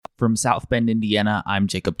From South Bend, Indiana, I'm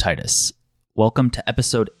Jacob Titus. Welcome to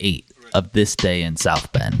episode 8 of This Day in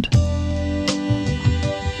South Bend.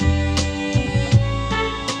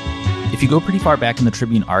 If you go pretty far back in the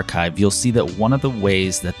Tribune archive, you'll see that one of the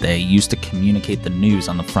ways that they used to communicate the news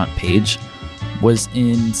on the front page was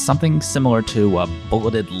in something similar to a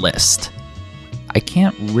bulleted list. I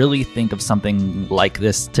can't really think of something like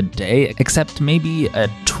this today, except maybe a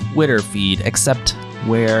Twitter feed, except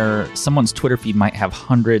where someone's Twitter feed might have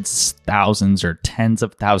hundreds, thousands, or tens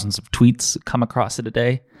of thousands of tweets come across it a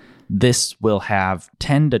day. This will have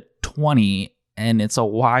 10 to 20, and it's a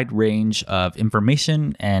wide range of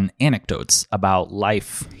information and anecdotes about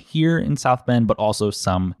life here in South Bend, but also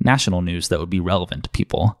some national news that would be relevant to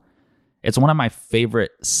people. It's one of my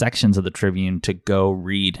favorite sections of the Tribune to go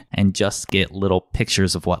read and just get little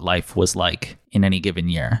pictures of what life was like in any given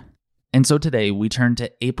year. And so today we turn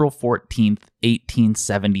to April 14th,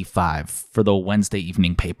 1875 for the Wednesday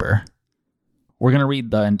evening paper. We're going to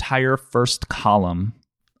read the entire first column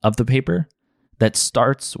of the paper that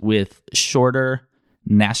starts with shorter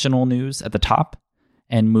national news at the top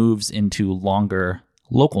and moves into longer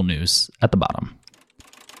local news at the bottom.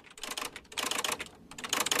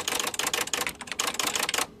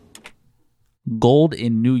 Gold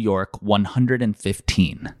in New York,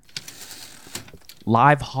 115.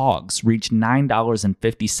 Live hogs reached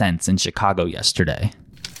 $9.50 in Chicago yesterday.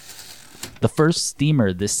 The first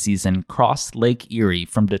steamer this season crossed Lake Erie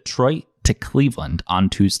from Detroit to Cleveland on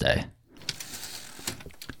Tuesday.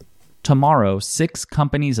 Tomorrow, 6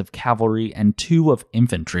 companies of cavalry and 2 of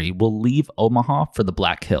infantry will leave Omaha for the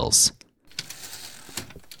Black Hills.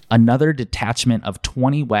 Another detachment of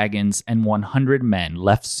 20 wagons and 100 men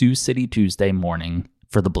left Sioux City Tuesday morning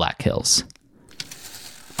for the Black Hills.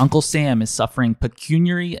 Uncle Sam is suffering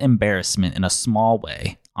pecuniary embarrassment in a small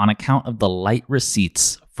way on account of the light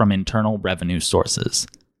receipts from internal revenue sources.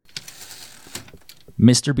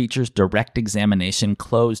 Mr. Beecher's direct examination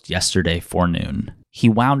closed yesterday forenoon. He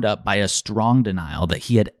wound up by a strong denial that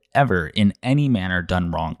he had ever in any manner done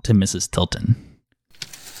wrong to Mrs. Tilton.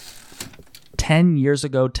 10 years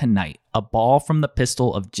ago tonight, a ball from the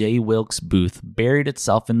pistol of J. Wilkes Booth buried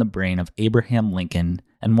itself in the brain of Abraham Lincoln,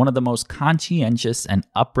 and one of the most conscientious and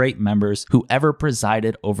upright members who ever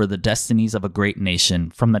presided over the destinies of a great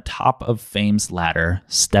nation from the top of fame's ladder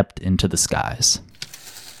stepped into the skies.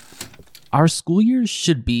 Our school years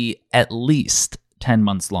should be at least 10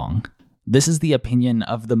 months long. This is the opinion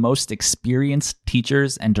of the most experienced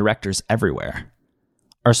teachers and directors everywhere.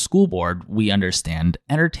 Our school board, we understand,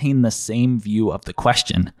 entertained the same view of the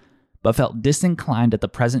question, but felt disinclined at the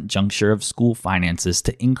present juncture of school finances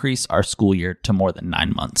to increase our school year to more than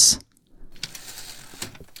 9 months.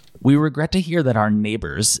 We regret to hear that our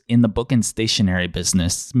neighbors in the book and stationery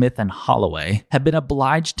business, Smith and Holloway, have been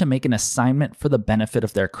obliged to make an assignment for the benefit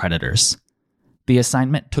of their creditors. The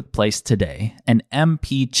assignment took place today, and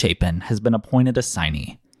M.P. Chapin has been appointed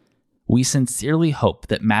assignee. We sincerely hope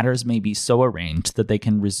that matters may be so arranged that they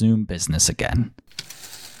can resume business again.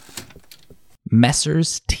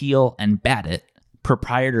 Messrs. Teal and Badett,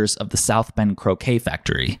 proprietors of the South Bend Croquet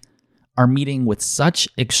Factory, are meeting with such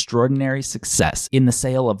extraordinary success in the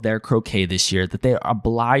sale of their croquet this year that they are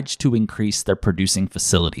obliged to increase their producing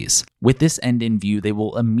facilities. With this end in view, they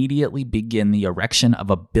will immediately begin the erection of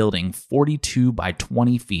a building 42 by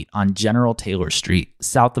 20 feet on General Taylor Street,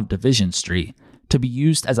 south of Division Street, to be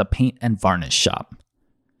used as a paint and varnish shop.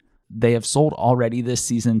 They have sold already this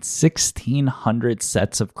season 1,600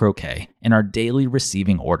 sets of croquet and are daily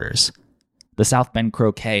receiving orders. The South Bend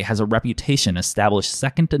Croquet has a reputation established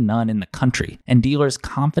second to none in the country, and dealers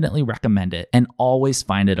confidently recommend it and always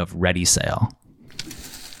find it of ready sale.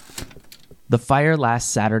 The fire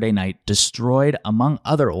last Saturday night destroyed, among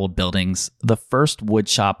other old buildings, the first wood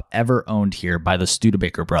shop ever owned here by the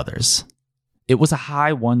Studebaker brothers. It was a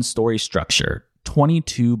high one-story structure,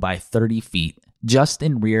 22 by 30 feet, just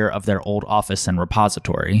in rear of their old office and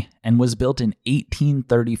repository, and was built in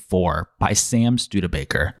 1834 by Sam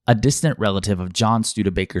Studebaker, a distant relative of John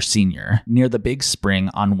Studebaker Sr., near the Big Spring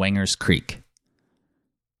on Wenger's Creek.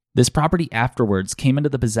 This property afterwards came into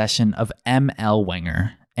the possession of M.L.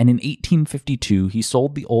 Wenger, and in 1852 he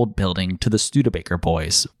sold the old building to the Studebaker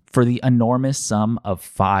boys for the enormous sum of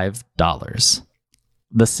 $5.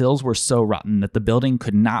 The sills were so rotten that the building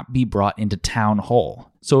could not be brought into town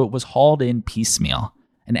whole, so it was hauled in piecemeal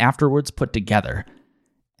and afterwards put together.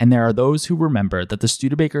 And there are those who remember that the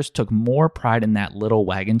Studebakers took more pride in that little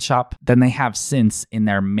wagon shop than they have since in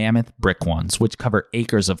their mammoth brick ones, which cover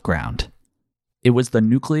acres of ground. It was the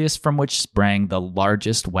nucleus from which sprang the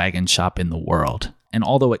largest wagon shop in the world, and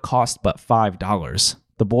although it cost but $5,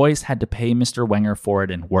 the boys had to pay Mr. Wenger for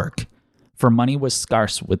it in work, for money was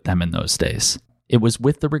scarce with them in those days. It was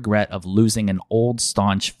with the regret of losing an old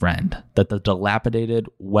staunch friend that the dilapidated,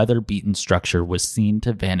 weather-beaten structure was seen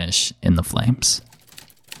to vanish in the flames.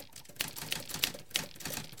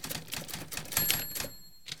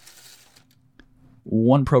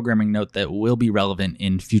 One programming note that will be relevant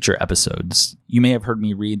in future episodes. You may have heard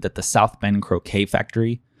me read that the South Bend Croquet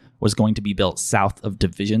Factory was going to be built south of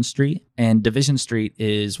Division Street, and Division Street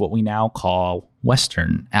is what we now call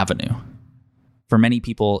Western Avenue. For many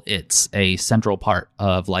people, it's a central part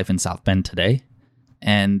of life in South Bend today,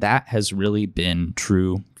 and that has really been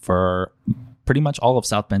true for pretty much all of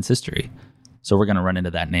South Bend's history. So we're going to run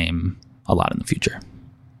into that name a lot in the future.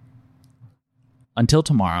 Until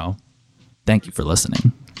tomorrow, thank you for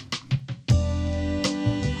listening.